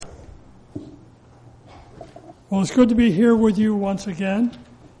Well, it's good to be here with you once again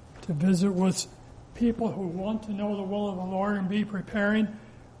to visit with people who want to know the will of the Lord and be preparing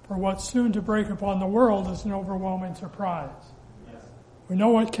for what's soon to break upon the world as an overwhelming surprise. Yes. We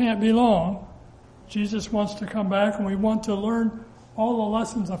know it can't be long. Jesus wants to come back, and we want to learn all the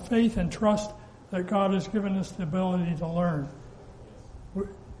lessons of faith and trust that God has given us the ability to learn. Could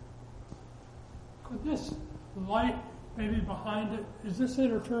this light maybe behind it, is this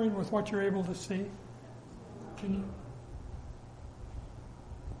interfering with what you're able to see? Can you?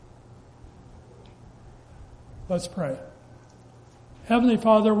 Let's pray. Heavenly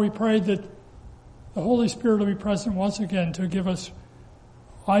Father, we pray that the Holy Spirit will be present once again to give us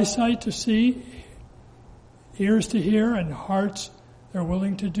eyesight to see, ears to hear, and hearts that are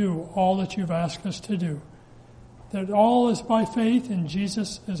willing to do all that you've asked us to do. That all is by faith in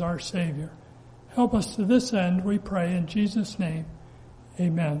Jesus as our Savior. Help us to this end, we pray in Jesus' name.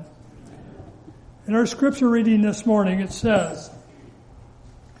 Amen. In our scripture reading this morning, it says,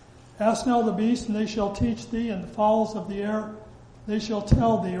 "Ask now the beasts, and they shall teach thee, and the fowls of the air, they shall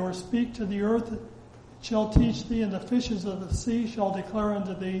tell thee, or speak to the earth, it shall teach thee, and the fishes of the sea shall declare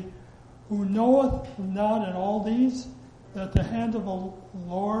unto thee, who knoweth not in all these, that the hand of the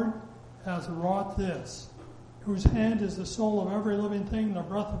Lord has wrought this, whose hand is the soul of every living thing, and the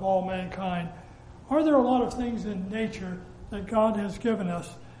breath of all mankind." Are there a lot of things in nature that God has given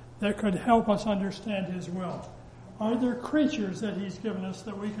us that could help us understand His will? Are there creatures that He's given us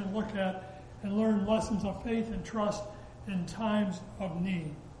that we can look at and learn lessons of faith and trust in times of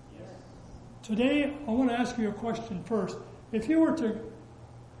need? Yes. Today, I want to ask you a question first. If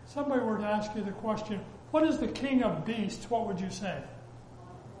somebody were to ask you the question, what is the king of beasts, what would you say?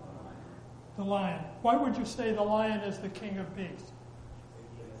 The lion. Why would you say the lion is the king of beasts?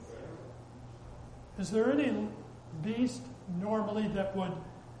 Is there any beast normally that would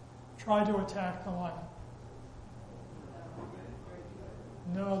try to attack the lion?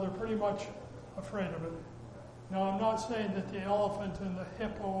 No, they're pretty much afraid of it. Now, I'm not saying that the elephant and the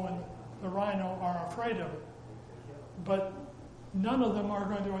hippo and the rhino are afraid of it, but none of them are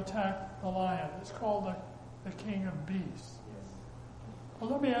going to attack the lion. It's called the king of beasts. Well,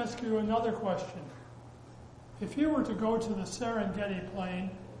 let me ask you another question. If you were to go to the Serengeti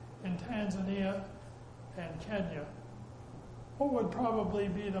Plain in Tanzania and Kenya, what would probably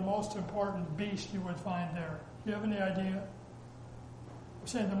be the most important beast you would find there? Do you have any idea? I'm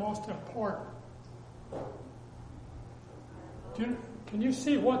saying the most important. Can you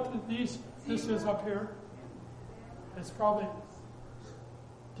see what this is up here? It's probably...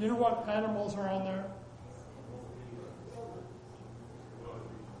 Do you know what animals are on there?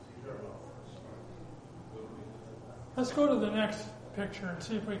 Let's go to the next picture and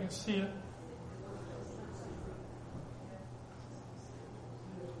see if we can see it.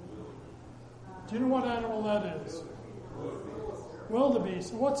 Do you know what animal that is?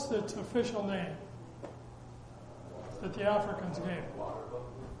 Wildebeest. What's its official name that the Africans gave?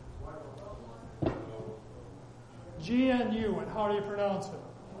 GNU, and how do you pronounce it?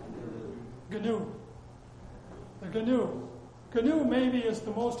 GNU. The GNU. GNU maybe is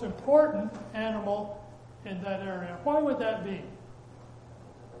the most important animal in that area. Why would that be?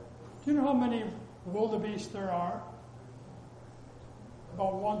 Do you know how many wildebeest there are?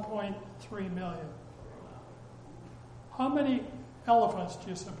 About 1.3 million. How many elephants do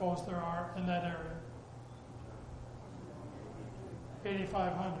you suppose there are in that area?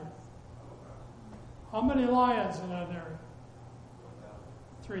 8,500. How many lions in that area?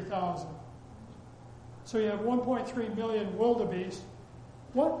 3,000. So you have 1.3 million wildebeest.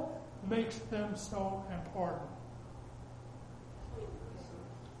 What makes them so important?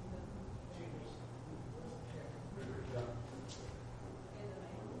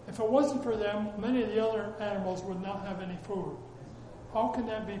 If it wasn't for them, many of the other animals would not have any food. How can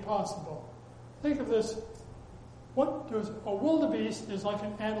that be possible? Think of this. A wildebeest is like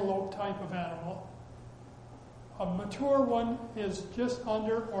an antelope type of animal. A mature one is just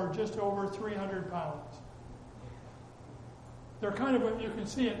under or just over 300 pounds. They're kind of, you can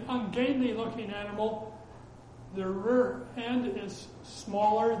see, an ungainly looking animal. Their rear end is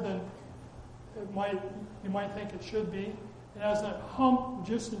smaller than you might think it should be. It has that hump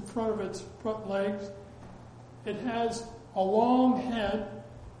just in front of its front legs. It has a long head,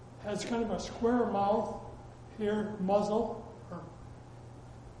 has kind of a square mouth here, muzzle.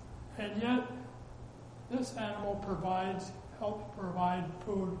 And yet, this animal helps provide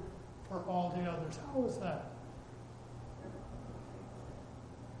food for all the others. How is that?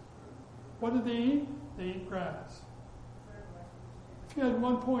 What do they eat? They eat grass. If you had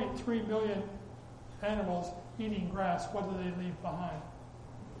 1.3 million animals eating grass, what do they leave behind?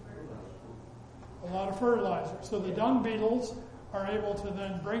 A a lot of fertilizer. So the dung beetles are able to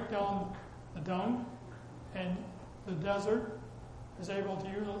then break down the dung, and the desert is able to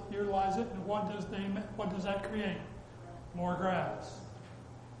utilize it. And what does that create? More grass.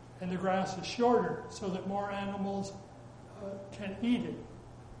 And the grass is shorter so that more animals can eat it.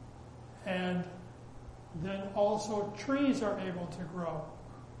 And then also trees are able to grow.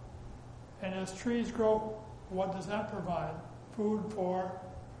 And as trees grow, what does that provide? Food for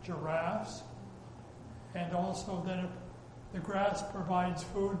giraffes. And also then the grass provides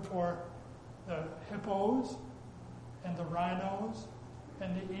food for the hippos and the rhinos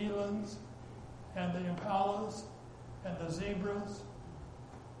and the elands and the impalas and the zebras.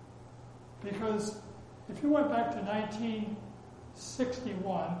 Because if you went back to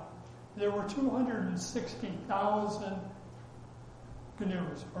 1961, there were 260,000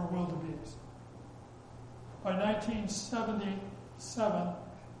 gnus, or wildebeest. By 1977,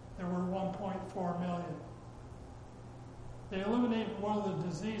 there were 1.4 million. They eliminated one of the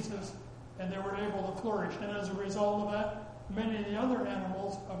diseases, and they were able to flourish. And as a result of that, many of the other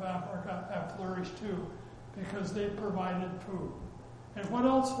animals of Africa have flourished too, because they provided food. And what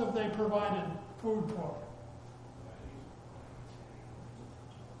else have they provided food for?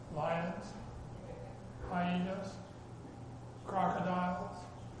 Lions, hyenas, crocodiles,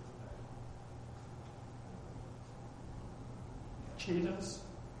 cheetahs,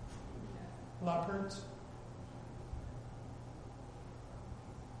 leopards.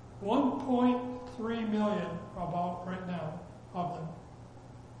 1.3 million about right now of them.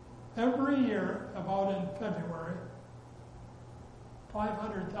 Every year, about in February,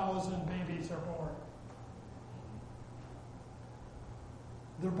 500,000 babies are born.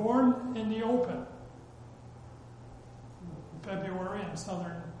 They're born in the open. In February in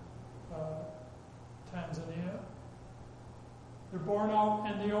southern Tanzania. They're born out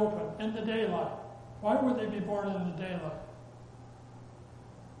in the open, in the daylight. Why would they be born in the daylight?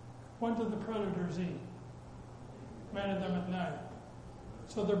 When do the predators eat? Many of them at night.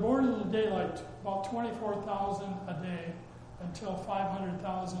 So they're born in the daylight, about 24,000 a day, until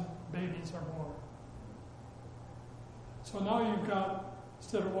 500,000 babies are born. So now you've got,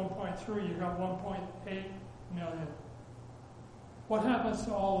 instead of 1.3, you've got 1.8 million. What happens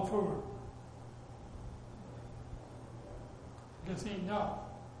to all the food? It gets eaten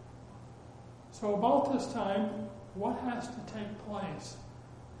up. So about this time, what has to take place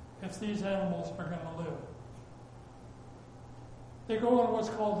if these animals are going to live? They go on what's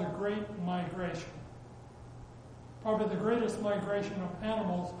called the Great Migration. Probably the greatest migration of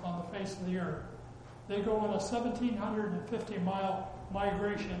animals on the face of the earth. They go on a 1,750-mile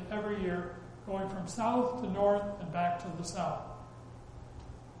migration every year, going from south to north and back to the south.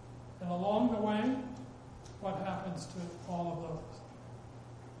 And along the way, what happens to all of those?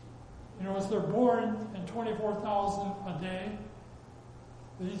 You know, as they're born in 24,000 a day,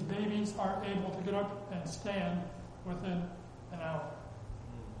 these babies are able to get up and stand within an hour.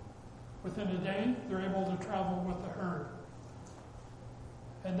 Within a day, they're able to travel with the herd.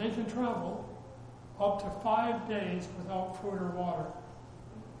 And they can travel up to 5 days without food or water.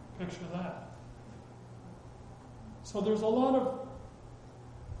 Picture that. So there's a lot of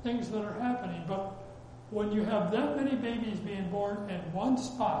things that are happening, but when you have that many babies being born in one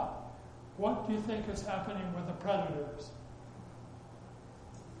spot, what do you think is happening with the predators?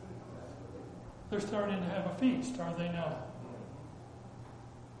 They're starting to have a feast, are they not?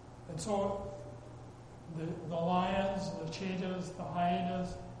 And so the lions, the cheetahs, the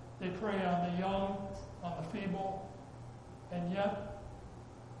hyenas, they prey on the young, on the feeble, and yet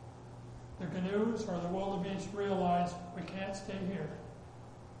the gnus or the wildebeest realize we can't stay here.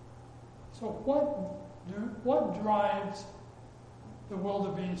 So what drives the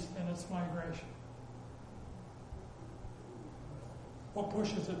wildebeest in its migration? What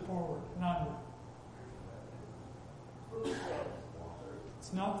pushes it forward and onward?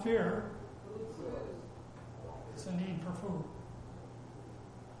 It's not fear. It's a need for food.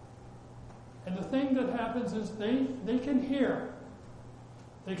 And the thing that happens is they can hear.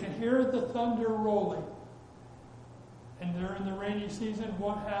 They can hear the thunder rolling. And during the rainy season,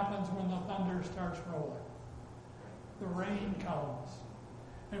 what happens when the thunder starts rolling? The rain comes.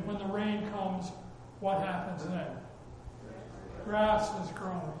 And when the rain comes, what happens then? Grass is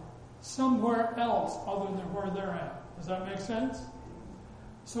growing. Somewhere else other than where they're at. Does that make sense?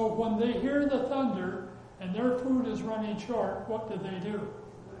 So when they hear the thunder and their food is running short, what do?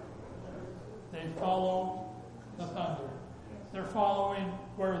 They follow the thunder. They're following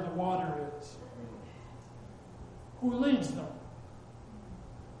where the water is. Who leads them?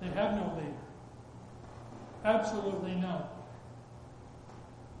 They have no leader. Absolutely none.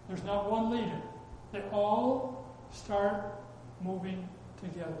 There's not one leader. they all start moving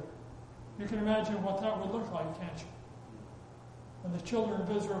together. You can imagine what that would look like, can't you? When the children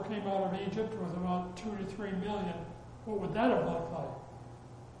of Israel came out of Egypt with about 2 to 3 million, what would that have looked like?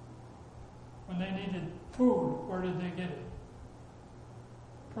 When they needed food, where did they get it?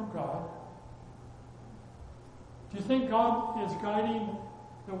 From God. Do you think God is guiding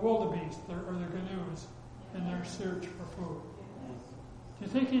the wildebeest or the canoes in their search for food? Do you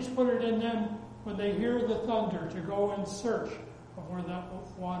think He's put it in them when they hear the thunder to go in search of where that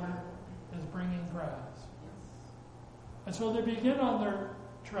water is bringing grass? And so they begin on their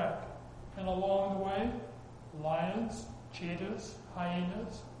trek, and along the way, lions, cheetahs,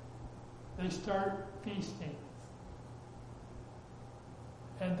 hyenas, they start feasting.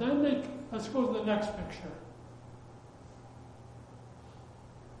 And then let's go to the next picture.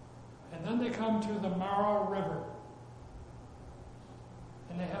 And then they come to the Mara River.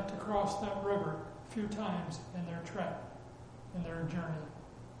 And they have to cross that river a few times in their trek, in their journey.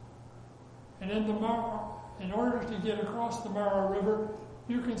 And in order to get across the Mara River,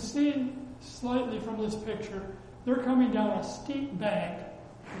 you can see slightly from this picture, they're coming down a steep bank.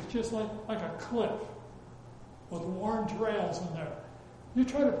 It's just like a cliff with worn trails in there. You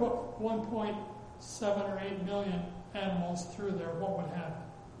try to put 1.7 or 8 million animals through there, what would happen?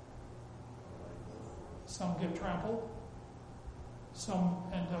 Some get trampled. Some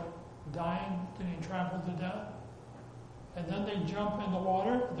end up dying, getting trampled to death. And then they jump in the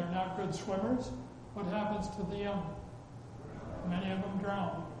water. They're not good swimmers. What happens to the young? Many of them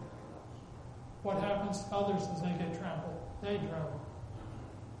drown. What happens to others as they get trampled? They drown.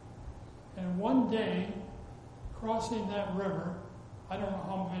 And one day, crossing that river, I don't know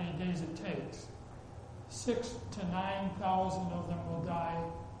how many days it takes, 6,000 to 9,000 of them will die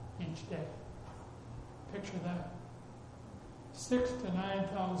each day. Picture that. 6,000 to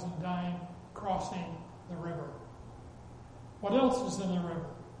 9,000 dying crossing the river. What else is in the river?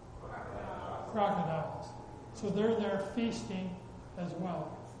 Crocodiles. So they're there feasting as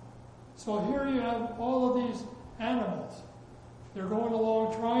well. So here you have all of these animals. They're going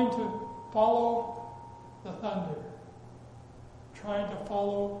along trying to follow the thunder, trying to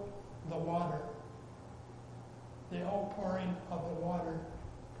follow the water, the outpouring of the water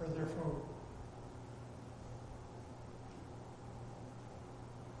for their food.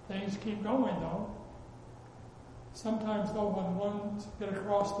 Things keep going though. Sometimes though, when ones get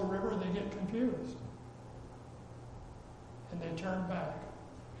across the river, they get confused. And they turn back.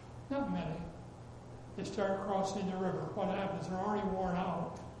 Not many. They start crossing the river. What happens? They're already worn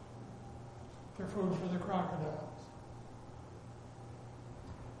out. They're food for the crocodiles.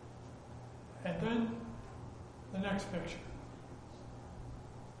 And then the next picture.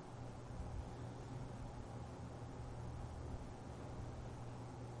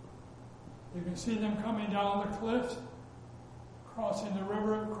 You can see them coming down the cliffs, crossing the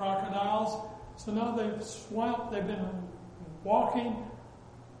river, crocodiles. So now they've been walking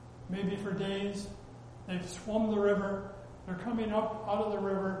maybe for days. They've swum the river. They're coming up out of the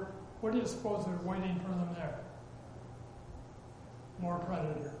river. What do you suppose they're waiting for them there? More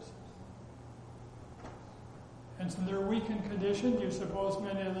predators. And so they're weakened condition. Do you suppose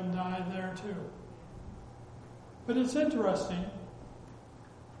many of them died there too? But it's interesting.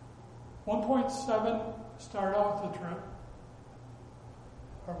 1.7 start out the trip,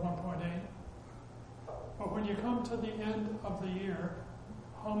 or 1.8. But when you come to the end of the year,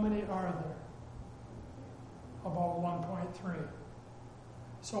 how many are there? About 1.3.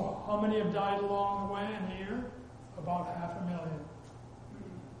 So how many have died along the way in the year? About 500,000.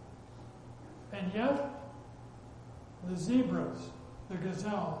 And yet, the zebras, the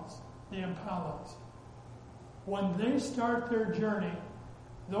gazelles, the impalas, when they start their journey,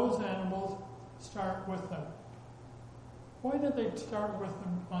 those animals start with them. Why did they start with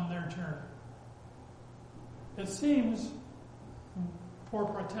them on their journey? It seems for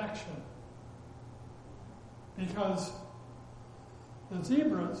protection. Because the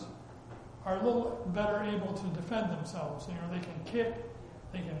zebras are a little better able to defend themselves. You know, they can kick,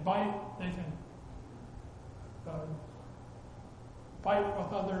 they can bite, they can fight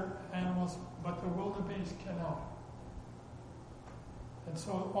with other animals, but the wildebeest cannot. And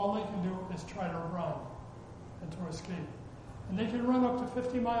so all they can do is try to run and to escape. And they can run up to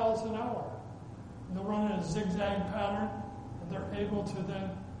 50 miles an hour. And they'll run in a zigzag pattern, and they're able to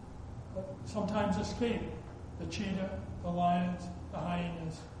then sometimes escape the cheetah, the lions, the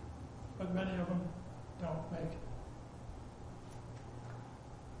hyenas, but many of them don't make it.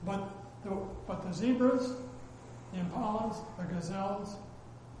 But the zebras, the impalas, the gazelles,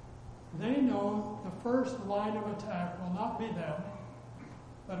 they know the first line of attack will not be them,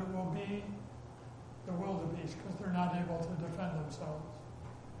 but it will be the wildebeest because they're not able to defend themselves.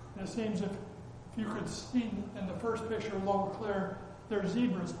 And it seems if you could see in the first picture a little clear, their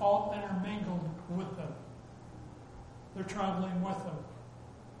zebras all intermingled with them. They're traveling with them.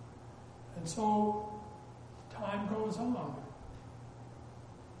 And so time goes on.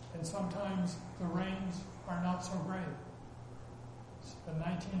 And sometimes the rains are not so great. In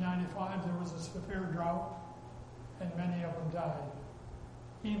 1995, there was a severe drought, and many of them died,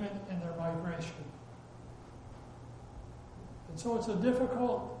 even in their migration. And so it's a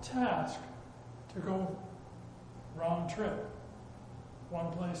difficult task to go round trip,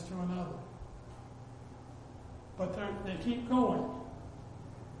 one place to another. But they keep going.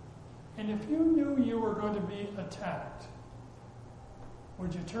 And if you knew you were going to be attacked,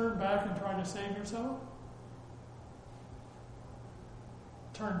 would you turn back and try to save yourself?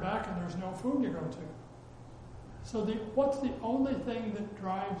 Turn back and there's no food to go to. So what's the only thing that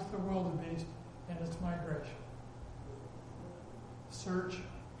drives the wildebeest in its migration? Search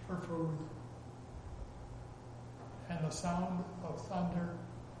for food. And the sound of thunder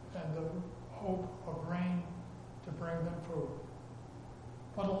and the hope of rain to bring them food.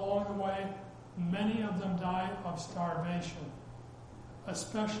 But along the way, many of them die of starvation,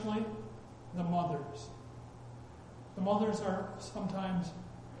 especially the mothers. The mothers are sometimes,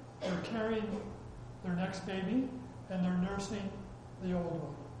 they're carrying their next baby and they're nursing the old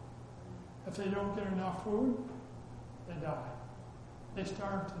one. If they don't get enough food, they die. They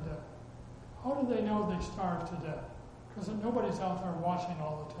starve to death. How do they know they starve to death? Because nobody's out there watching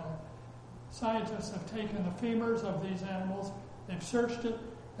all the time. Scientists have taken the femurs of these animals, they've searched it,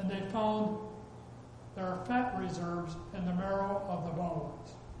 and they found there are fat reserves in the marrow of the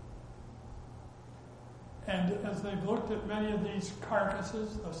bones. And as they've looked at many of these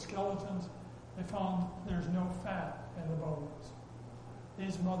carcasses, the skeletons, they found there's no fat in the bones.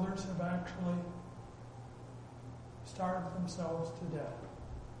 These mothers have actually starved themselves to death,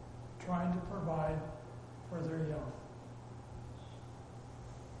 trying to provide for their young.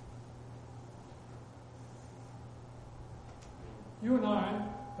 You and I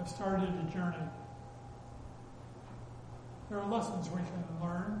have started a journey. There are lessons we can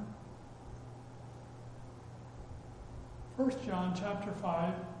learn. 1 John chapter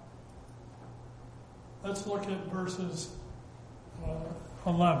 5. Let's look at verses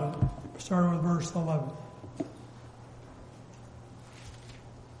 11. Starting with verse 11.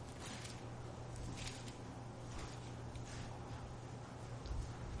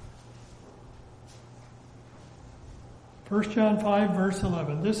 First John 5, verse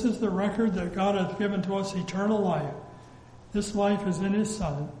 11. This is the record that God hath given to us, eternal life. This life is in his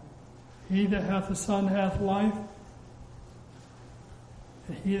Son. He that hath the Son hath life,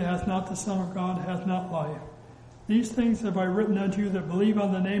 and he that hath not the Son of God hath not life. These things have I written unto you that believe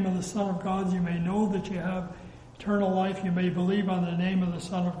on the name of the Son of God. You may know that you have eternal life. You may believe on the name of the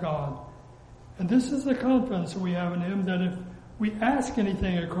Son of God. And this is the confidence that we have in him, that if we ask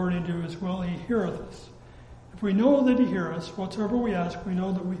anything according to his will, he heareth us. If we know that he heareth us, whatsoever we ask, we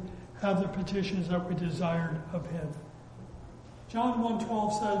know that we have the petitions that we desired of him. John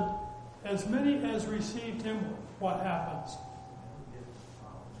 1:12 said, as many as received him, what happens?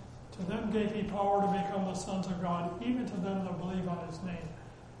 To them gave he power to become the sons of God, even to them that believe on his name.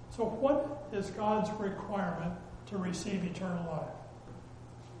 So what is God's requirement to receive eternal life?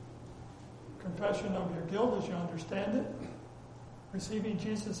 Confession of your guilt as you understand it, receiving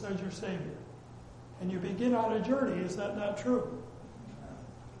Jesus as your Savior. And you begin on a journey, is that not true?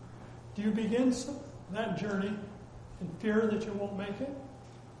 Do you begin that journey in fear that you won't make it?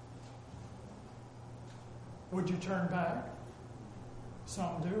 Would you turn back?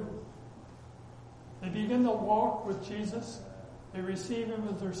 Some do. They begin to walk with Jesus. They receive him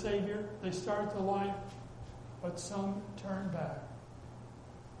as their Savior. They start the life, but some turn back.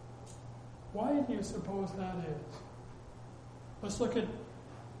 Why do you suppose that is? Let's look at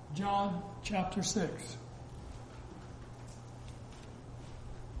John chapter 6.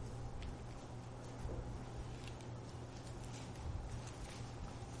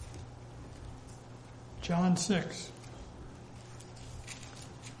 John 6.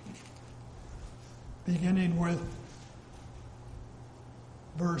 Beginning with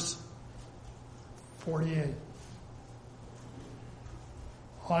verse 48.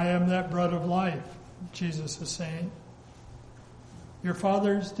 I am that bread of life, Jesus is saying. Your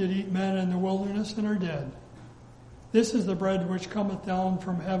fathers did eat manna in the wilderness and are dead. This is the bread which cometh down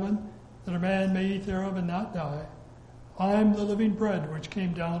from heaven, that a man may eat thereof and not die. I am the living bread which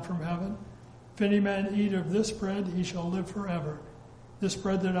came down from heaven. If any man eat of this bread, he shall live forever. This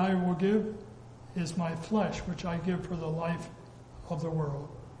bread that I will give is my flesh, which I give for the life of the world.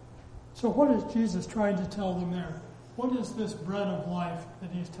 So what is Jesus trying to tell them there? What is this bread of life that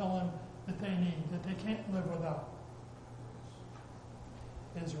he's telling that they need, that they can't live without?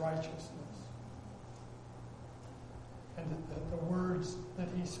 His righteousness. And the words that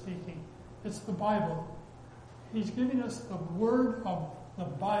he's speaking. It's the Bible. He's giving us the word of the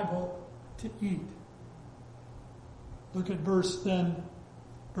Bible to eat. Look at verse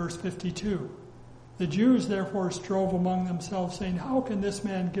 52. The Jews therefore strove among themselves, saying, how can this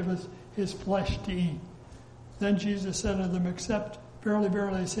man give us his flesh to eat? Then Jesus said unto them, verily,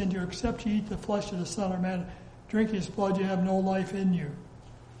 verily, I say unto you, except ye eat the flesh of the Son of Man, drink his blood, ye have no life in you.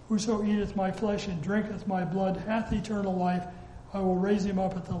 Whoso eateth my flesh and drinketh my blood hath eternal life. I will raise him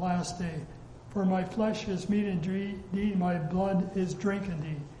up at the last day. For my flesh is meat indeed, my blood is drink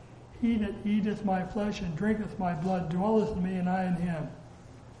indeed. He that eateth my flesh and drinketh my blood dwelleth in me, and I in him.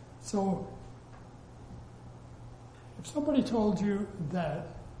 So, if somebody told you that,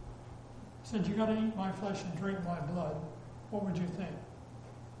 said you got to eat my flesh and drink my blood, what would you think?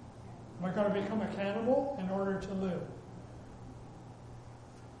 Am I going to become a cannibal in order to live?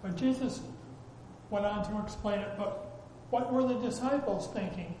 But Jesus went on to explain it, but what were the disciples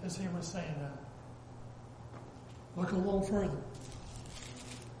thinking as he was saying that? Look a little further.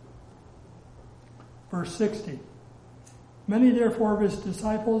 Verse 60. Many therefore of his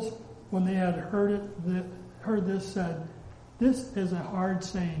disciples, when they had heard this, said, this is a hard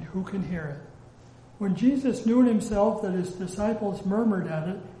saying, who can hear it? When Jesus knew in himself that his disciples murmured at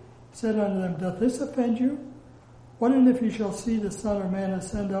it, he said unto them, doth this offend you? What then if you shall see the Son of Man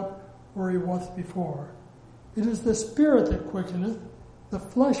ascend up where he was before? It is the Spirit that quickeneth, the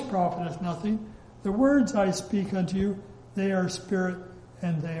flesh profiteth nothing. The words I speak unto you, they are spirit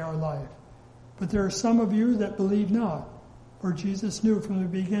and they are life. But there are some of you that believe not, for Jesus knew from the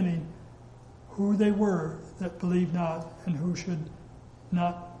beginning who they were that believed not and who should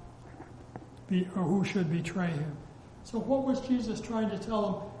not be, or who should betray him. So what was Jesus trying to tell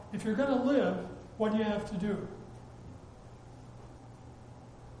them? If you're going to live, what do you have to do?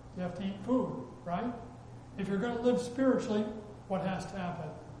 You have to eat food, right? If you're going to live spiritually, what has to happen?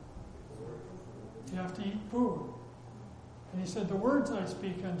 You have to eat food. And he said, the words I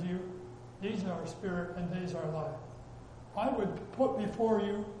speak unto you, these are spirit and these are life. I would put before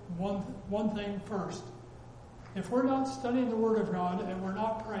you one thing first. If we're not studying the Word of God and we're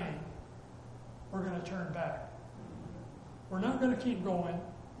not praying, we're going to turn back. We're not going to keep going.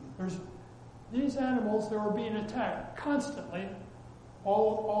 There's these animals that were being attacked constantly,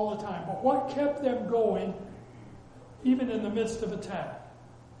 all the time. But what kept them going, even in the midst of attack?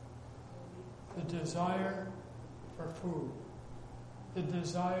 The desire for food. The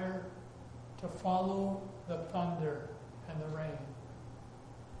desire to follow the thunder and the rain.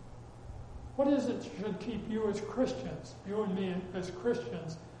 What is it that should keep you as Christians, you and me as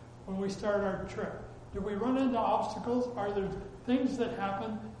Christians, when we start our trip? Do we run into obstacles? Are there things that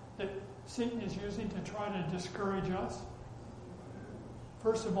happen that Satan is using to try to discourage us?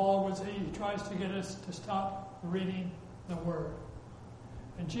 First of all, he tries to get us to stop reading the Word.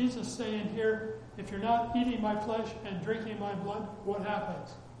 And Jesus saying here, if you're not eating my flesh and drinking my blood, what happens?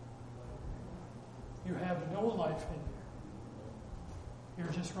 You have no life in you.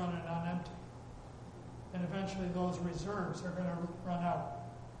 You're just running on empty. And eventually those reserves are going to run out.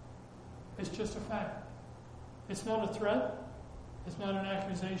 It's just a fact. It's not a threat. It's not an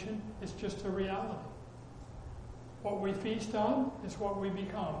accusation. It's just a reality. What we feast on is what we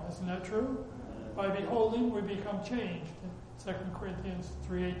become. Isn't that true? By beholding, we become changed. 2 Corinthians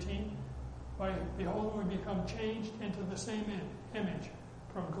 3:18. By beholding, we become changed into the same image,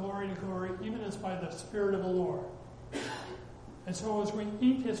 from glory to glory, even as by the Spirit of the Lord. And so as we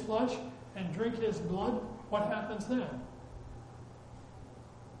eat his flesh and drink his blood, what happens then?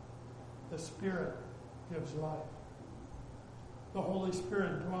 The Spirit gives life. The Holy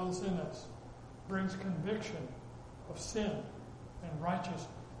Spirit dwells in us, brings conviction of sin and righteousness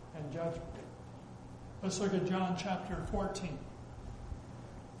and judgment. Let's look at John chapter 14.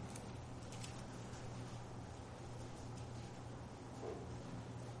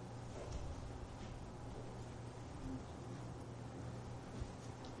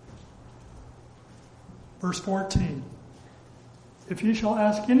 Verse 14. If ye shall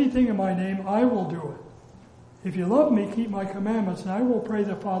ask anything in my name, I will do it. If you love me, keep my commandments, and I will pray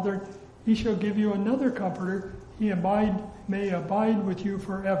the Father, he shall give you another comforter, he may abide with you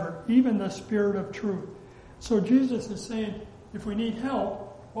forever, even the Spirit of truth. So Jesus is saying, if we need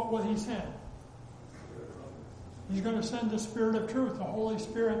help, what will he send? He's going to send the Spirit of truth, the Holy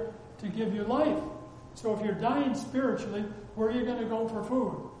Spirit, to give you life. So if you're dying spiritually, where are you going to go for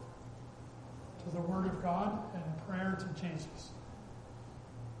food? To the Word of God and prayer to Jesus.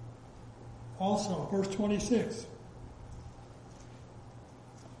 Also, verse 26.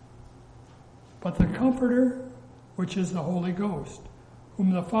 But the Comforter, which is the Holy Ghost,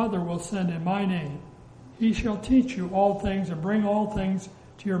 whom the Father will send in my name, he shall teach you all things and bring all things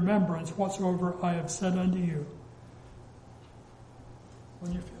to your remembrance whatsoever I have said unto you.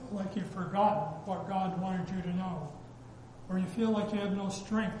 When you feel like you've forgotten what God wanted you to know, or you feel like you have no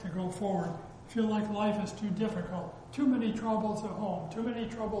strength to go forward, feel like life is too difficult, too many troubles at home, too many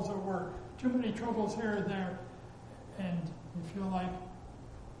troubles at work, too many troubles here and there, and you feel like,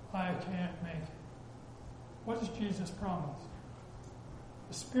 I can't make it. What does Jesus promise?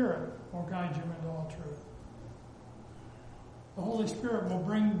 The Spirit will guide you into all truth. The Holy Spirit will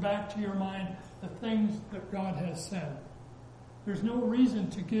bring back to your mind the things that God has said. There's no reason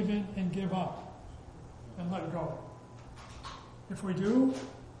to give in and give up and let go. If we do,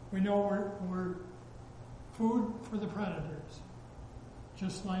 we know we're food for the predators,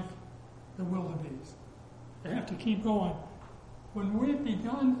 just like the wildebeest. They have to keep going. When we've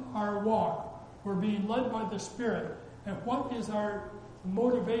begun our walk, we're being led by the Spirit. And what is our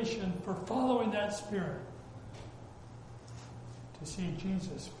motivation for following that Spirit? To see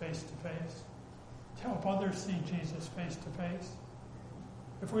Jesus face to face. To help others see Jesus face to face.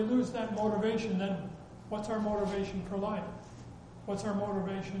 If we lose that motivation, then what's our motivation for life? What's our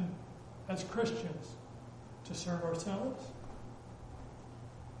motivation as Christians? To serve ourselves?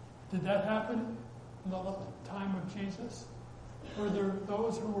 Did that happen in the time of Jesus? Were there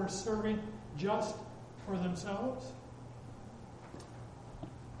those who were serving just for themselves?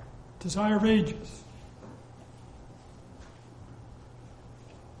 Desire of Ages.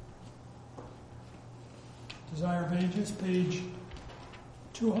 Desire of Ages, page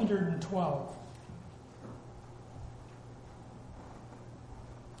 212.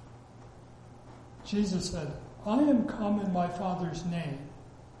 Jesus said, I am come in my Father's name,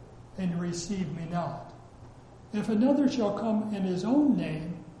 and receive me not. If another shall come in his own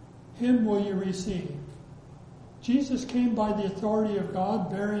name, him will you receive. Jesus came by the authority of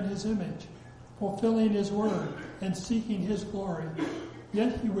God, bearing his image, fulfilling his word, and seeking his glory.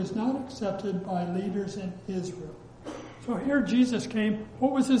 Yet he was not accepted by leaders in Israel. So here Jesus came.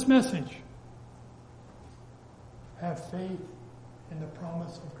 What was his message? Have faith in the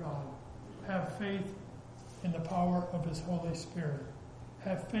promise of God. Have faith in the power of his Holy Spirit.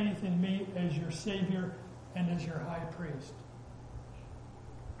 Have faith in me as your Savior and as your high priest.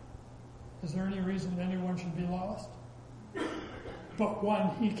 Is there any reason anyone should be lost? But when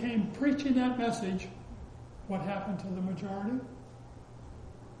he came preaching that message, what happened to the majority?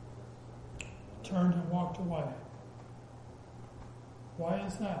 Turned and walked away. Why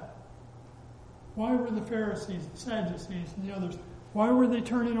is that? Why were the Pharisees, the Sadducees, and the others, why were they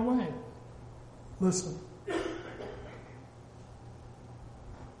turning away? Listen.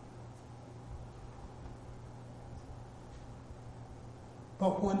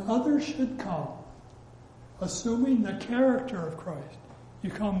 But when others should come, assuming the character of Christ,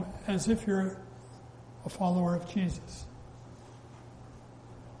 you come as if you're a follower of Jesus.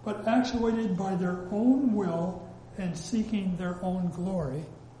 But actuated by their own will and seeking their own glory,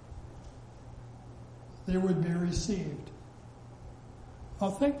 they would be received. Now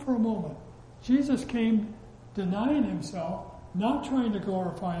think for a moment. Jesus came denying himself, not trying to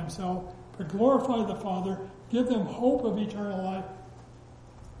glorify himself, but glorify the Father, give them hope of eternal life,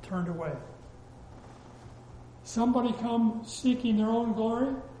 turned away. Somebody come seeking their own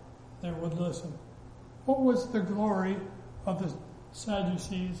glory, they would listen. What was the glory of the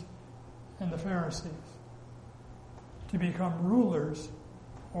Sadducees and the Pharisees? To become rulers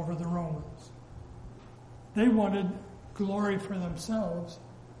over the Romans. They wanted glory for themselves.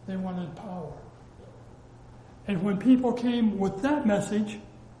 They wanted power. And when people came with that message,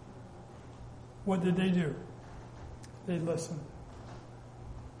 what did they do? They listened.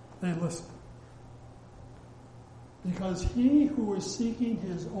 They listened. Because he who is seeking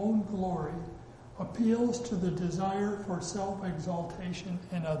his own glory appeals to the desire for self-exaltation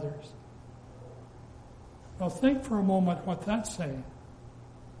in others. Now think for a moment what that's saying.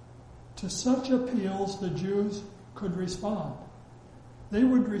 To such appeals, the Jews could respond. They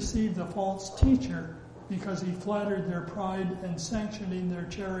would receive the false teacher because he flattered their pride and sanctioning their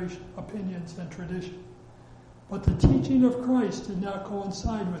cherished opinions and tradition. But the teaching of Christ did not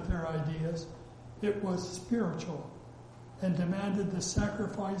coincide with their ideas. It was spiritual and demanded the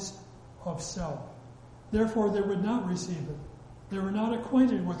sacrifice of self. Therefore, they would not receive it. They were not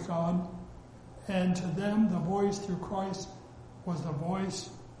acquainted with God, and to them the voice through Christ was the voice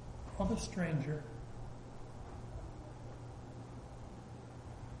of a stranger.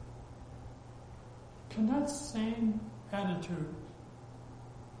 Can that same attitude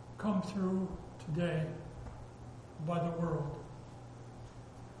come through today by the world.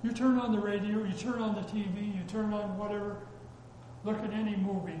 You turn on the radio, you turn on the TV, you turn on whatever, look at any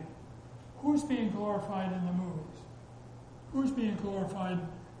movie. Who's being glorified in the movies? Who's being glorified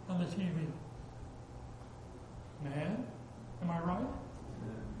on the TV? Man? Am I right?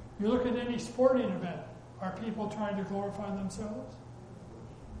 You look at any sporting event. Are people trying to glorify themselves?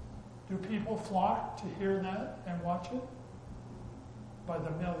 Do people flock to hear that and watch it? By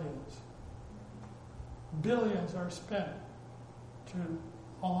the millions. Billions are spent to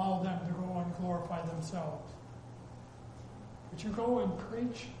allow them to go and glorify themselves. But you go and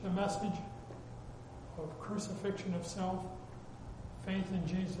preach the message of crucifixion of self, faith in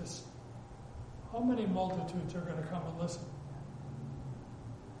Jesus. How many multitudes are going to come and listen?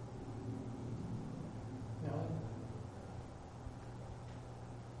 None.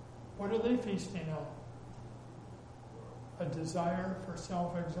 What are they feasting on? A desire for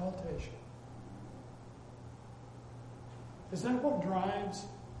self-exaltation. Is that what drives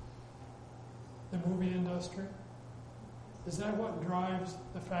the movie industry? Is that what drives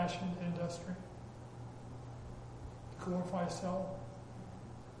the fashion industry? To glorify self?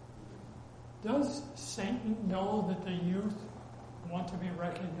 Does Satan know that the youth want to be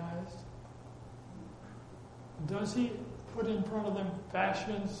recognized? Does he put in front of them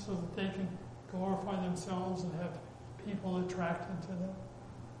fashions so that they can glorify themselves and have people attracted to them?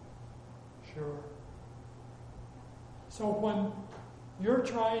 Sure. So when you're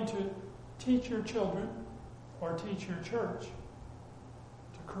trying to teach your children or teach your church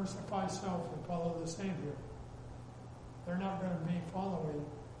to crucify self and follow the Savior, they're not going to be following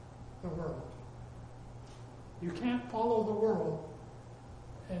the world. You can't follow the world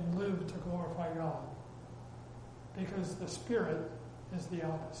and live to glorify God, because the Spirit is the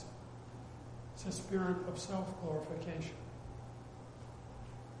opposite. It's a spirit of self-glorification.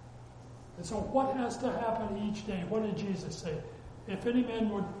 And so what has to happen each day? What did Jesus say? If any man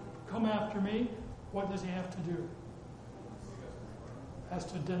would come after me, what does he have to do? Has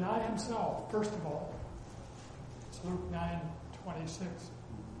to deny himself, first of all. It's Luke 9:26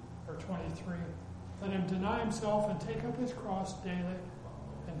 or 23. Let him deny himself and take up his cross daily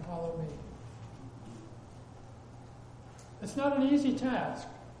and follow me. It's not an easy task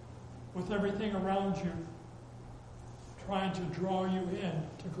with everything around you trying to draw you in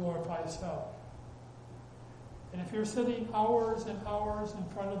to glorify self. And if you're sitting hours and hours in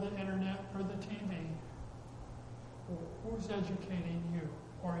front of the internet or the TV, who's educating you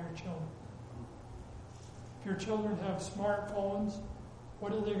or your children? If your children have smartphones,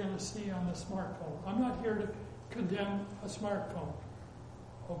 what are they going to see on the smartphone? I'm not here to condemn a smartphone.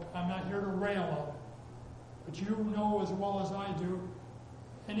 I'm not here to rail on it. But you know as well as I do,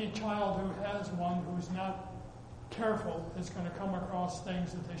 any child who has one who's not careful is going to come across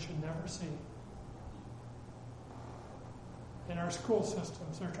things that they should never see. In our school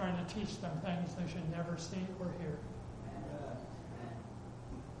systems, they're trying to teach them things they should never see or hear.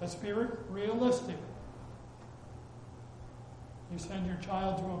 Let's be realistic. You send your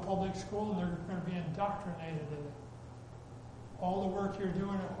child to a public school and they're going to be indoctrinated in it. All the work you're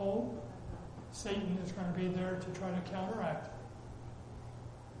doing at home, Satan is going to be there to try to counteract it.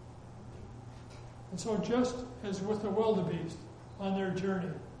 And so just as with the wildebeest on their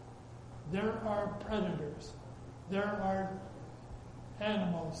journey, there are predators, there are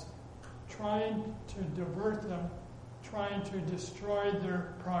animals trying to divert them, trying to destroy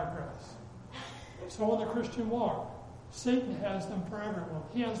their progress. So in the Christian walk, Satan has them for everyone.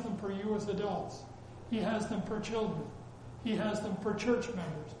 He has them for you as adults. He has them for children. He has them for church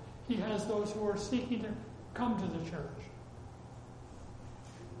members. He has those who are seeking to come to the church.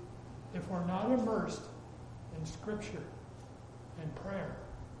 If we're not immersed in Scripture and prayer,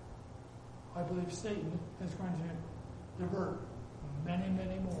 I believe Satan is going to divert many,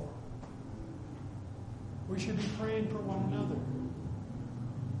 many more. We should be praying for one another.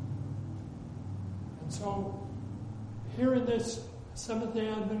 And so, here in this Seventh-day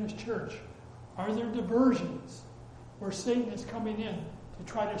Adventist church, are there diversions where Satan is coming in to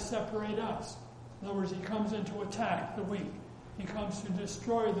try to separate us? In other words, he comes in to attack the weak. He comes to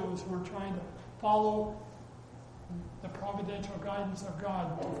destroy those who are trying to follow the providential guidance of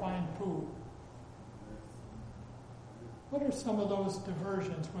God to find food. What are some of those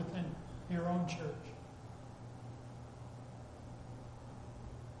diversions within your own church?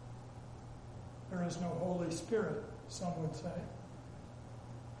 There is no Holy Spirit, some would say.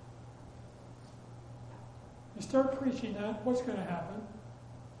 You start preaching that, what's going to happen?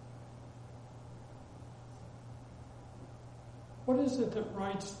 What is it that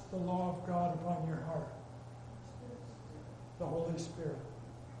writes the law of God upon your heart? The Holy Spirit.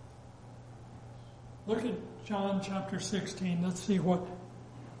 Look at John chapter 16. Let's see what it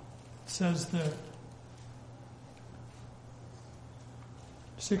says there.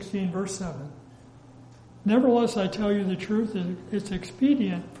 16 verse 7. Nevertheless, I tell you the truth, it's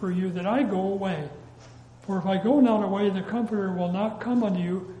expedient for you that I go away. For if I go not away, the Comforter will not come unto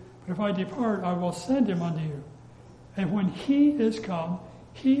you, but if I depart, I will send him unto you. And when he is come,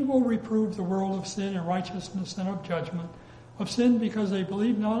 he will reprove the world of sin and righteousness and of judgment. Of sin, because they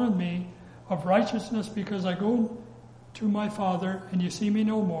believe not on me. Of righteousness, because I go to my Father, and you see me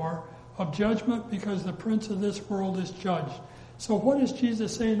no more. Of judgment, because the prince of this world is judged. So what is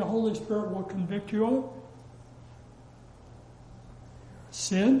Jesus saying the Holy Spirit will convict you of?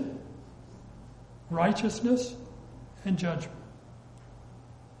 Sin, righteousness, and judgment.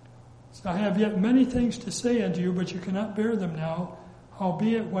 So I have yet many things to say unto you, but you cannot bear them now.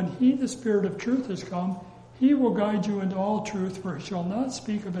 Howbeit, when he, the Spirit of truth, is come, he will guide you into all truth, for he shall not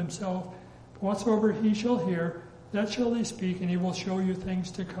speak of himself, but whatsoever he shall hear, that shall he speak, and he will show you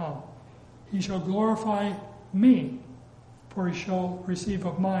things to come. He shall glorify me, for he shall receive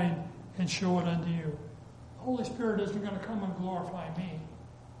of mine and show it unto you. The Holy Spirit isn't going to come and glorify me.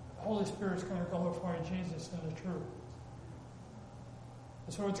 The Holy Spirit is going to glorify Jesus and the truth.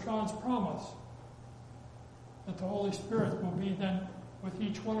 And so it's God's promise that the Holy Spirit will be then with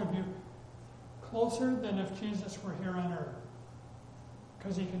each one of you closer than if Jesus were here on earth.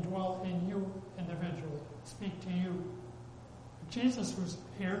 Because he can dwell in you individually, speak to you. If Jesus was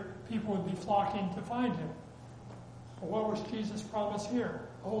here, people would be flocking to find him. But what was Jesus' promise here?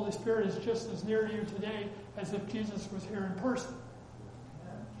 The Holy Spirit is just as near to you today as if Jesus was here in person.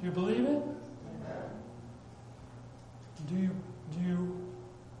 Do you believe it? Do you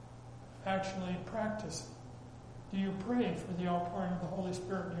actually practice it? Do you pray for the outpouring of the Holy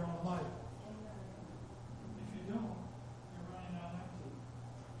Spirit in your own life? If you don't, you're running on empty.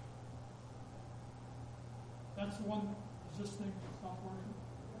 That's the one. Is this thing not working?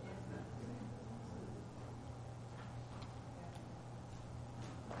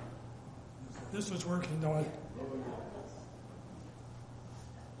 This was working, though.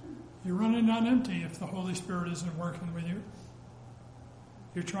 You're running on empty if the Holy Spirit isn't working with you.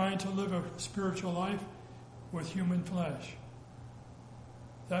 You're trying to live a spiritual life with human flesh.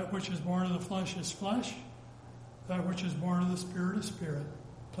 That which is born of the flesh is flesh. That which is born of the Spirit is spirit.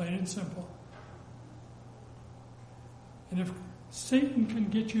 Plain and simple. And if Satan can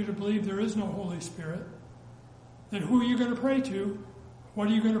get you to believe there is no Holy Spirit, then who are you going to pray to? What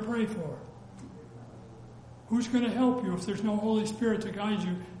are you going to pray for? Who's going to help you if there's no Holy Spirit to guide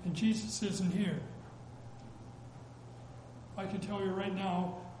you and Jesus isn't here? I can tell you right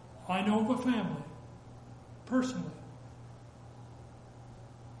now, I know of a family, personally,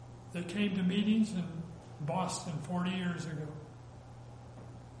 that came to meetings in Boston 40 years ago.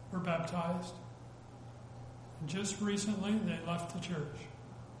 Were baptized. And just recently, they left the church,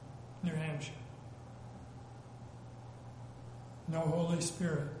 New Hampshire. No Holy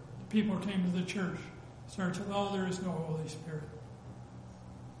Spirit. People came to the church. Start to, oh, there is no Holy Spirit.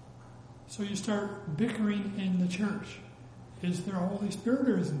 So you start bickering in the church. Is there a Holy Spirit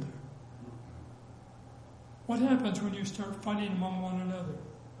or isn't there? What happens when you start fighting among one another?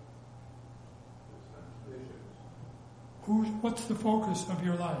 What's the focus of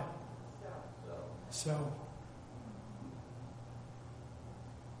your life? Self.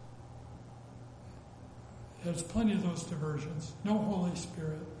 There's plenty of those diversions. No Holy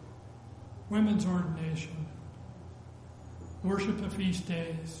Spirit. Women's ordination. Worship the feast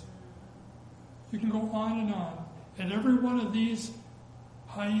days. You can go on and on. And every one of these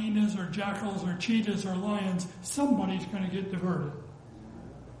hyenas or jackals or cheetahs or lions, somebody's going to get diverted.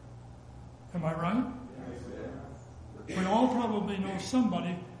 Am I right? We all probably know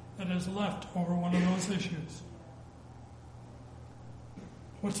somebody that has left over one of those issues.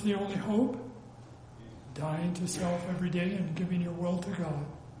 What's the only hope? Dying to self every day and giving your will to God.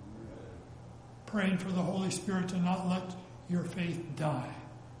 Praying for the Holy Spirit to not let your faith die.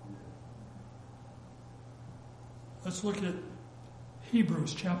 Let's look at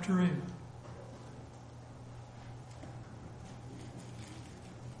Hebrews chapter 8.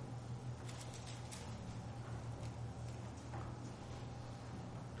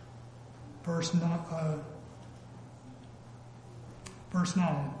 Verse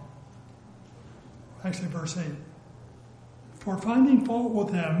 9. Actually, verse 8. For finding fault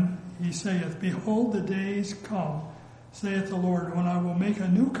with them, he saith, Behold, the days come, saith the Lord, when I will make a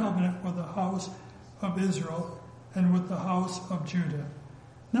new covenant with the house of Israel and with the house of Judah,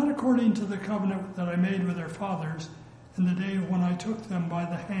 not according to the covenant that I made with their fathers in the day when I took them by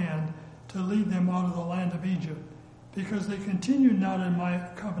the hand to lead them out of the land of Egypt, because they continued not in my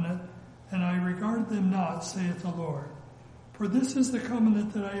covenant, and I regarded them not, saith the Lord. For this is the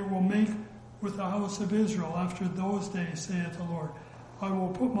covenant that I will make with the house of Israel after those days, saith the Lord. I will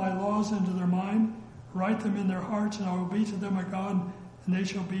put my laws into their mind, write them in their hearts, and I will be to them a God, and they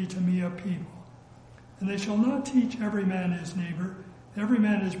shall be to me a people. And they shall not teach every man his neighbor, every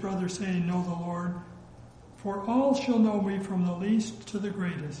man his brother, saying, Know the Lord. For all shall know me from the least to the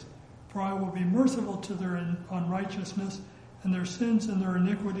greatest. For I will be merciful to their unrighteousness, and their sins and their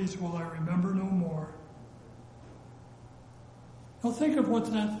iniquities will I remember no more. Now think of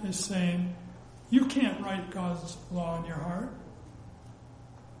what that is saying. You can't write God's law in your heart.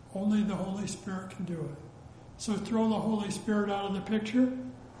 Only the Holy Spirit can do it. So throw the Holy Spirit out of the picture.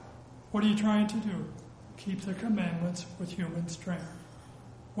 What are you trying to do? Keep the commandments with human strength.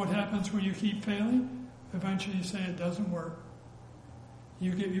 What happens when you keep failing? Eventually you say it doesn't work.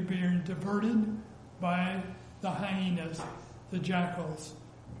 You're being diverted by the hyenas, the jackals,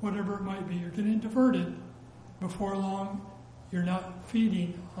 whatever it might be. You're getting diverted. Before long, you're not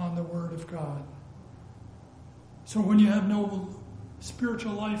feeding on the Word of God. So when you have no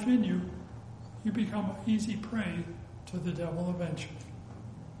spiritual life in you, you become an easy prey to the devil eventually.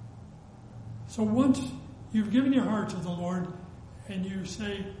 So once you've given your heart to the Lord and you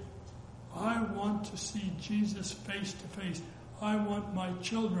say, I want to see Jesus face to face. I want my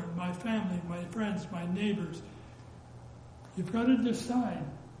children, my family, my friends, my neighbors. You've got to decide,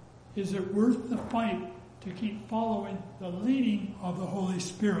 is it worth the fight to keep following the leading of the Holy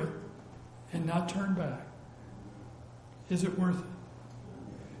Spirit and not turn back? Is it worth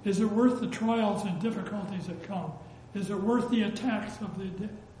it? Is it worth the trials and difficulties that come? Is it worth the attacks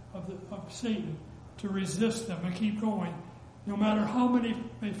of Satan to resist them and keep going? No matter how many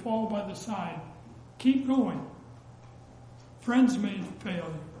may fall by the side, keep going. Friends may fail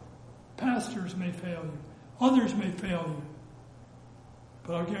you. Pastors may fail you. Others may fail you.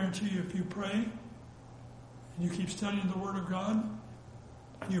 But I'll guarantee you, if you pray and you keep studying the Word of God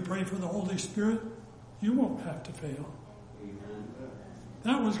and you pray for the Holy Spirit, you won't have to fail. Amen.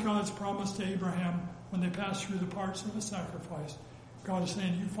 That was God's promise to Abraham when they passed through the parts of the sacrifice. God is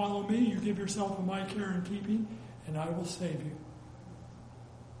saying, you follow me, you give yourself in my care and keeping, and I will save you.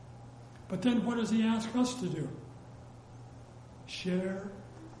 But then what does he ask us to do? Share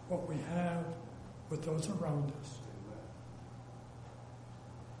what we have with those around us.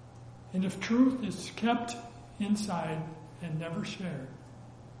 And if truth is kept inside and never shared,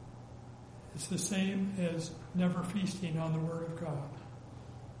 it's the same as never feasting on the Word of God.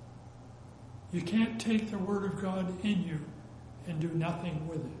 You can't take the Word of God in you and do nothing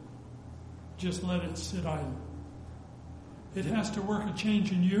with it. Just let it sit idle. It has to work a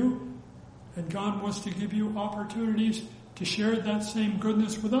change in you, and God wants to give you opportunities to share that same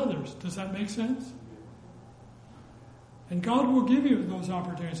goodness with others. Does that make sense? And God will give you those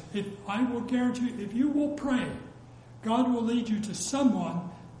opportunities. I will guarantee you, if you will pray, God will lead you to someone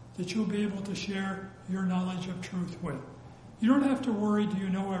that you'll be able to share your knowledge of truth with. You don't have to worry, do you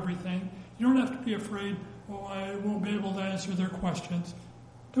know everything? You don't have to be afraid, I won't be able to answer their questions.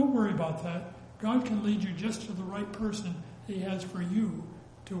 Don't worry about that. God can lead you just to the right person He has for you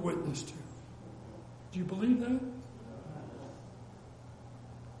to witness to. Do you believe that?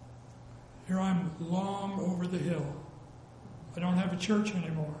 Here I'm long over the hill. I don't have a church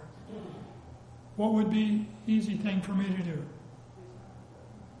anymore. What would be the easy thing for me to do?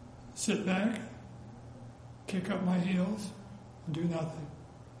 Sit back, kick up my heels, and do nothing.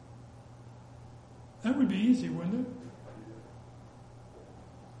 That would be easy, wouldn't it?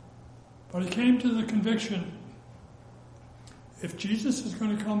 But I came to the conviction, if Jesus is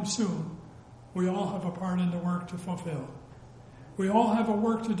going to come soon, we all have a part in the work to fulfill. We all have a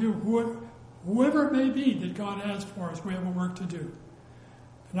work to do. Whoever it may be that God has for us, we have a work to do.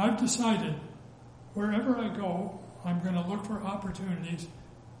 And I've decided, wherever I go, I'm going to look for opportunities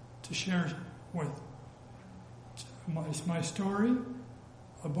to share with. My story,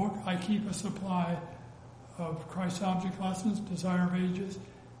 a book. I keep a supply of Christ's Object Lessons, Desire of Ages,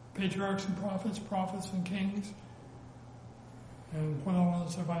 Patriarchs and Prophets, Prophets and Kings. And what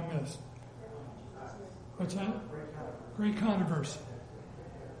else have I missed? What's that? Great Controversy.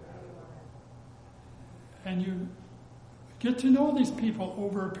 And you get to know these people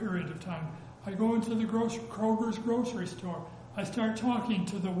over a period of time. I go into the Kroger's grocery store. I start talking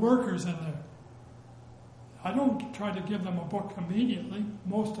to the workers in there. I don't try to give them a book immediately,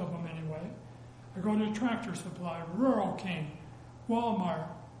 most of them anyway. I go to Tractor Supply, Rural King, Walmart,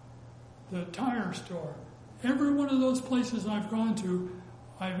 the tire store. Every one of those places I've gone to,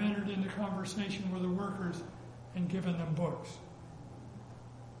 I've entered into conversation with the workers and given them books.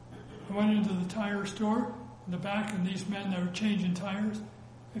 I went into the tire store in the back, and these men that were changing tires,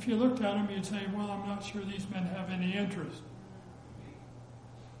 If you looked at them, you'd say, well, I'm not sure these men have any interest.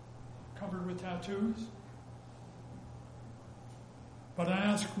 Covered with tattoos. But I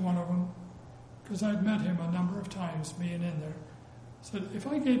asked one of them, because I'd met him a number of times being in there, I said, if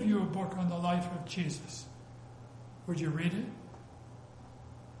I gave you a book on the life of Jesus, would you read it?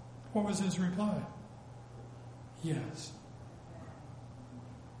 What was his reply? Yes.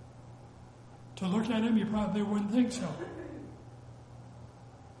 To look at him, you probably wouldn't think so.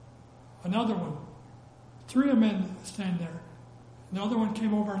 Another one. 3 men stand there. The other one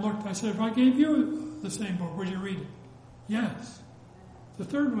came over and looked. I said, if I gave you the same book, would you read it? Yes. The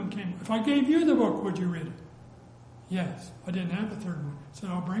third one came. If I gave you the book, would you read it? Yes. I didn't have a third one. I said,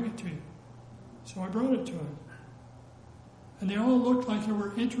 I'll bring it to you. So I brought it to him. And they all looked like they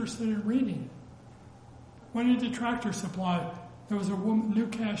were interested in reading it. Went into Tractor Supply. There was a woman, new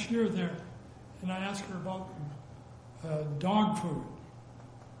cashier there. And I asked her about dog food.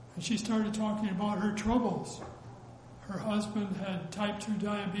 And she started talking about her troubles. Her husband had type 2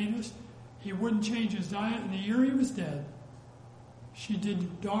 diabetes. He wouldn't change his diet. In a year, he was dead. She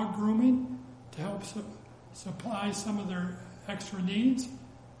did dog grooming to help supply some of their extra needs.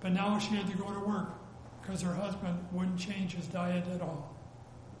 But now she had to go to work because her husband wouldn't change his diet at all.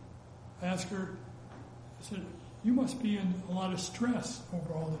 I asked her, I said, you must be in a lot of stress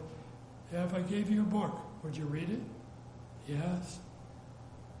over all that. Yeah, if I gave you a book, would you read it? Yes.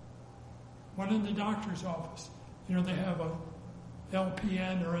 Went in the doctor's office. You know, they have a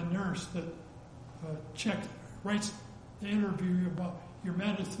LPN or a nurse that writes, they interview you about your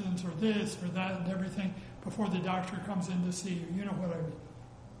medicines or this or that and everything before the doctor comes in to see you. You know what I mean.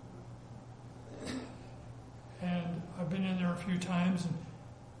 And I've been in there a few times, and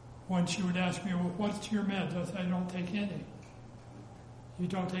when she would ask me, well, what's your meds? I said, I don't take any. You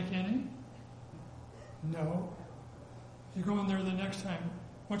don't take any? No. You go in there the next time.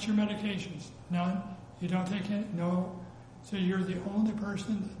 What's your medications? None. You don't take any? No. So you're the only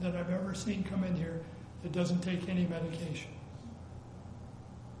person that I've ever seen come in here that doesn't take any medication.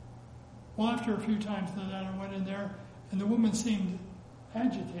 Well, after a few times that I went in there, and the woman seemed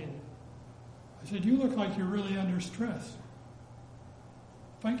agitated. I said, you look like you're really under stress.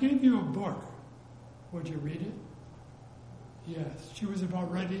 If I gave you a book, would you read it? Yes. She was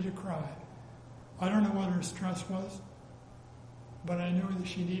about ready to cry. I don't know what her stress was, but I knew that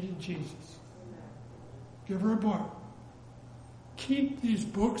she needed Jesus. Give her a book. Keep these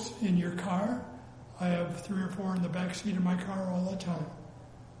books in your car. I have 3 or 4 in the back seat of my car all the time.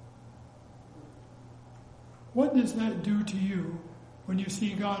 What does that do to you when you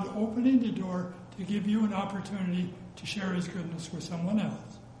see God opening the door to give you an opportunity to share his goodness with someone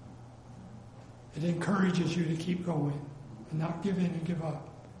else? It encourages you to keep going and not give in and give up.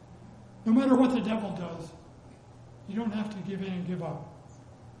 No matter what the devil does, you don't have to give in and give up.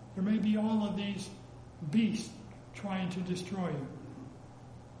 There may be all of these beasts trying to destroy you.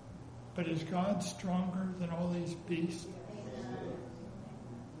 But is God stronger than all these beasts?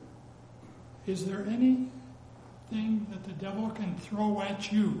 Is there anything that the devil can throw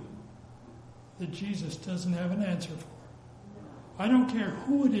at you that Jesus doesn't have an answer for? I don't care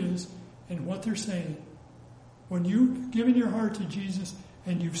who it is and what they're saying. When you've given your heart to Jesus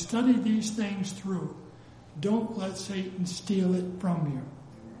and you've studied these things through, don't let Satan steal it from you.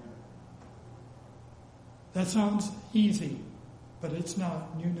 That sounds easy, but it's not,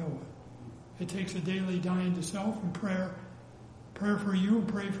 and you know it. It takes a daily dying to self and prayer for you, and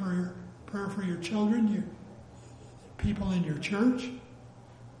prayer for your children, your people in your church.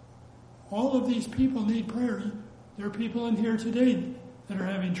 All of these people need prayer. There are people in here today that are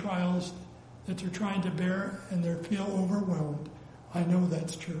having trials that they're trying to bear and they feel overwhelmed. I know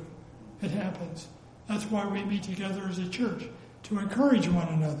that's true. It happens. That's why we meet together as a church, to encourage one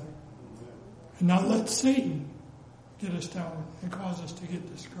another and not let Satan get us down and cause us to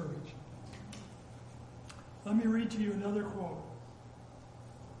get discouraged. Let me read to you another quote.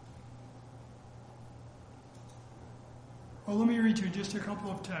 Well, let me read to you just a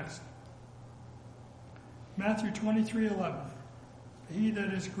couple of texts. Matthew 23:11. He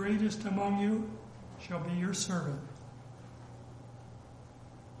that is greatest among you shall be your servant.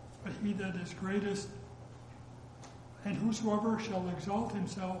 But he that is greatest, and whosoever shall exalt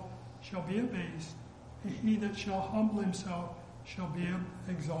himself shall be abased, and he that shall humble himself shall be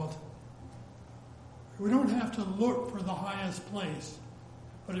exalted. We don't have to look for the highest place,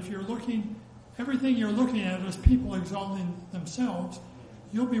 but if you're looking, everything you're looking at is people exalting themselves,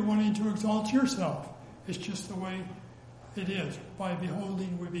 you'll be wanting to exalt yourself. It's just the way it is. By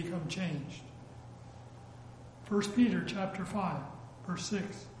beholding, we become changed. 1 Peter chapter 5, verse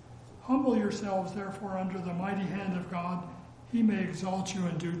 6. Humble yourselves, therefore, under the mighty hand of God. he may exalt you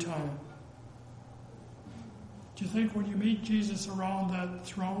in due time. Do you think when you meet Jesus around that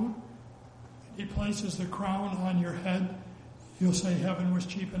throne, he places the crown on your head, you'll say heaven was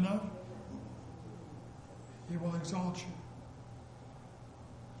cheap enough? He will exalt you.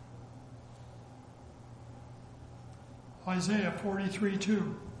 Isaiah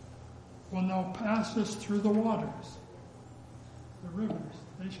 43:2. When thou passest through the waters, the rivers,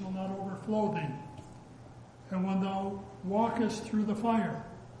 they shall not overflow thee. And when thou walkest through the fire,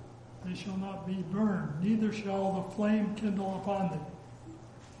 they shall not be burned, neither shall the flame kindle upon thee.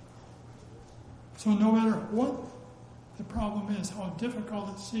 So no matter what the problem is, how difficult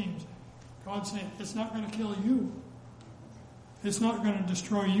it seems, God's saying, it's not going to kill you. It's not going to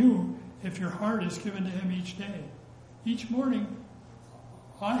destroy you if your heart is given to him each day. Each morning,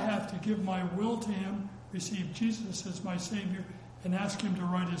 I have to give my will to him, receive Jesus as my Savior, and ask him to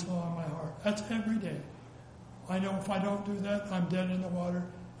write his law in my heart. That's every day. I know if I don't do that, I'm dead in the water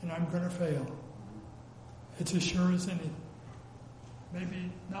and I'm going to fail. It's as sure as anything.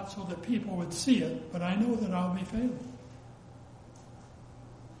 Maybe not so that people would see it, but I know that I'll be failing.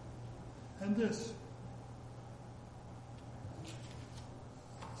 And this.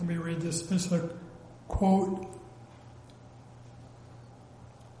 Let me read this. This is a quote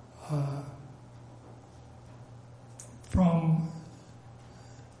from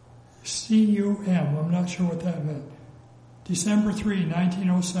CUM. I'm not sure what that meant. December 3,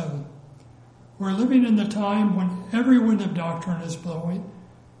 1907. We're living in the time when every wind of doctrine is blowing,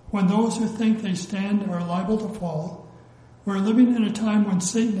 when those who think they stand are liable to fall. We're living in a time when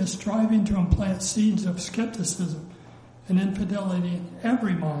Satan is striving to implant seeds of skepticism and infidelity in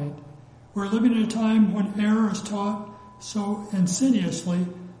every mind. We're living in a time when error is taught so insidiously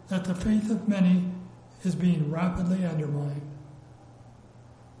that the faith of many is being rapidly undermined.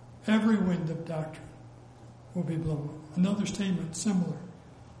 Every wind of doctrine will be blown. Another statement similar.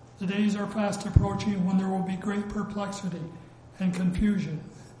 The days are fast approaching when there will be great perplexity and confusion.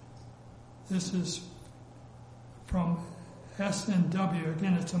 This is from S&W.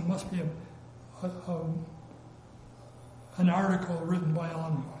 Again, must be an article written by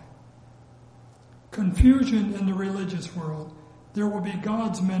Ellen White. Confusion in the religious world. There will be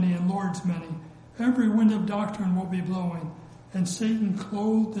gods many and lords many. Every wind of doctrine will be blowing, and Satan,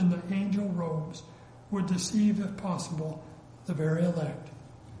 clothed in the angel robes, would deceive, if possible, the very elect.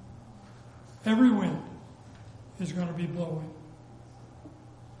 Every wind is going to be blowing.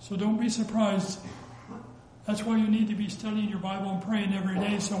 So don't be surprised. That's why you need to be studying your Bible and praying every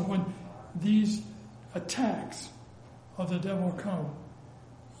day, so when these attacks of the devil come,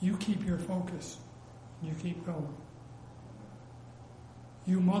 you keep your focus. You keep going.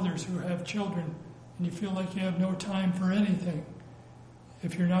 You mothers who have children and you feel like you have no time for anything,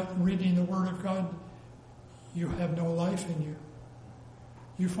 if you're not reading the Word of God, you have no life in you.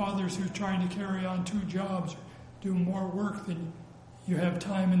 You fathers who are trying to carry on 2 jobs, do more work than you have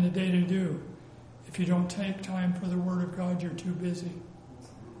time in the day to do. If you don't take time for the Word of God, you're too busy.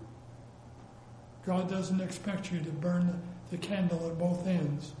 God doesn't expect you to burn the candle at both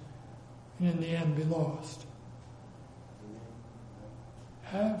ends and in the end be lost.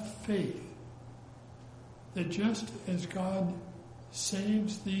 Have faith that just as God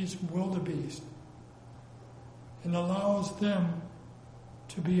saves these wildebeest and allows them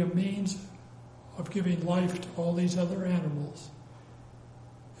to be a means of giving life to all these other animals,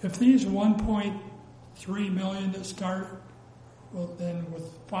 if these 1.3 million that start, well, then with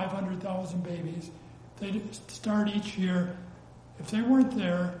 500,000 babies, they start each year. If they weren't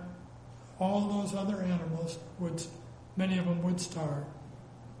there, all those other animals many of them would starve.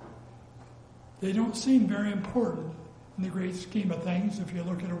 They don't seem very important in the great scheme of things if you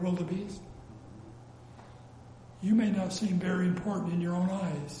look at a wildebeest. You may not seem very important in your own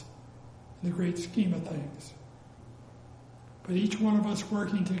eyes in the great scheme of things. But each one of us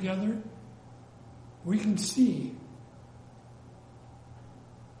working together, we can see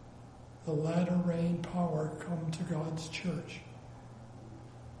the latter rain power come to God's church.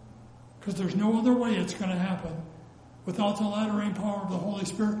 Because there's no other way it's going to happen. Without the latter rain power of the Holy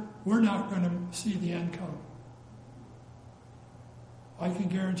Spirit, we're not going to see the end come. I can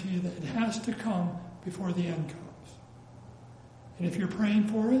guarantee you that it has to come before the end comes. And if you're praying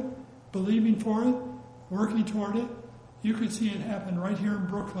for it, believing for it, working toward it, you could see it happen right here in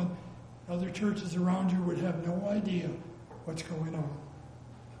Brooklyn. Other churches around you would have no idea what's going on.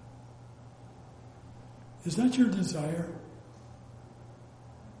 Is that your desire?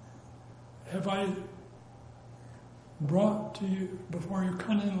 Have I brought to you before you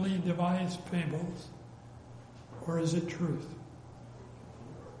cunningly devised fables, or is it truth?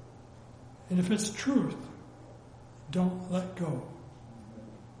 And if it's truth, Don't let go.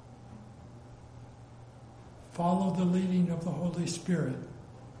 Follow the leading of the Holy Spirit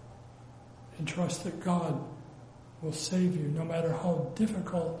and trust that God will save you no matter how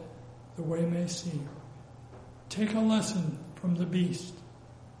difficult the way may seem. Take a lesson from the beast.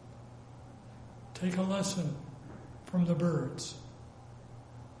 Take a lesson from the birds.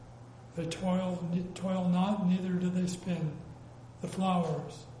 They toil not, neither do they spin. The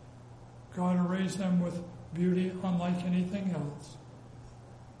flowers, God arrays them with beauty unlike anything else.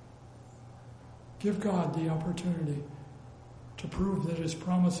 Give God the opportunity to prove that his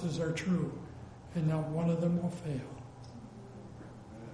promises are true and not one of them will fail.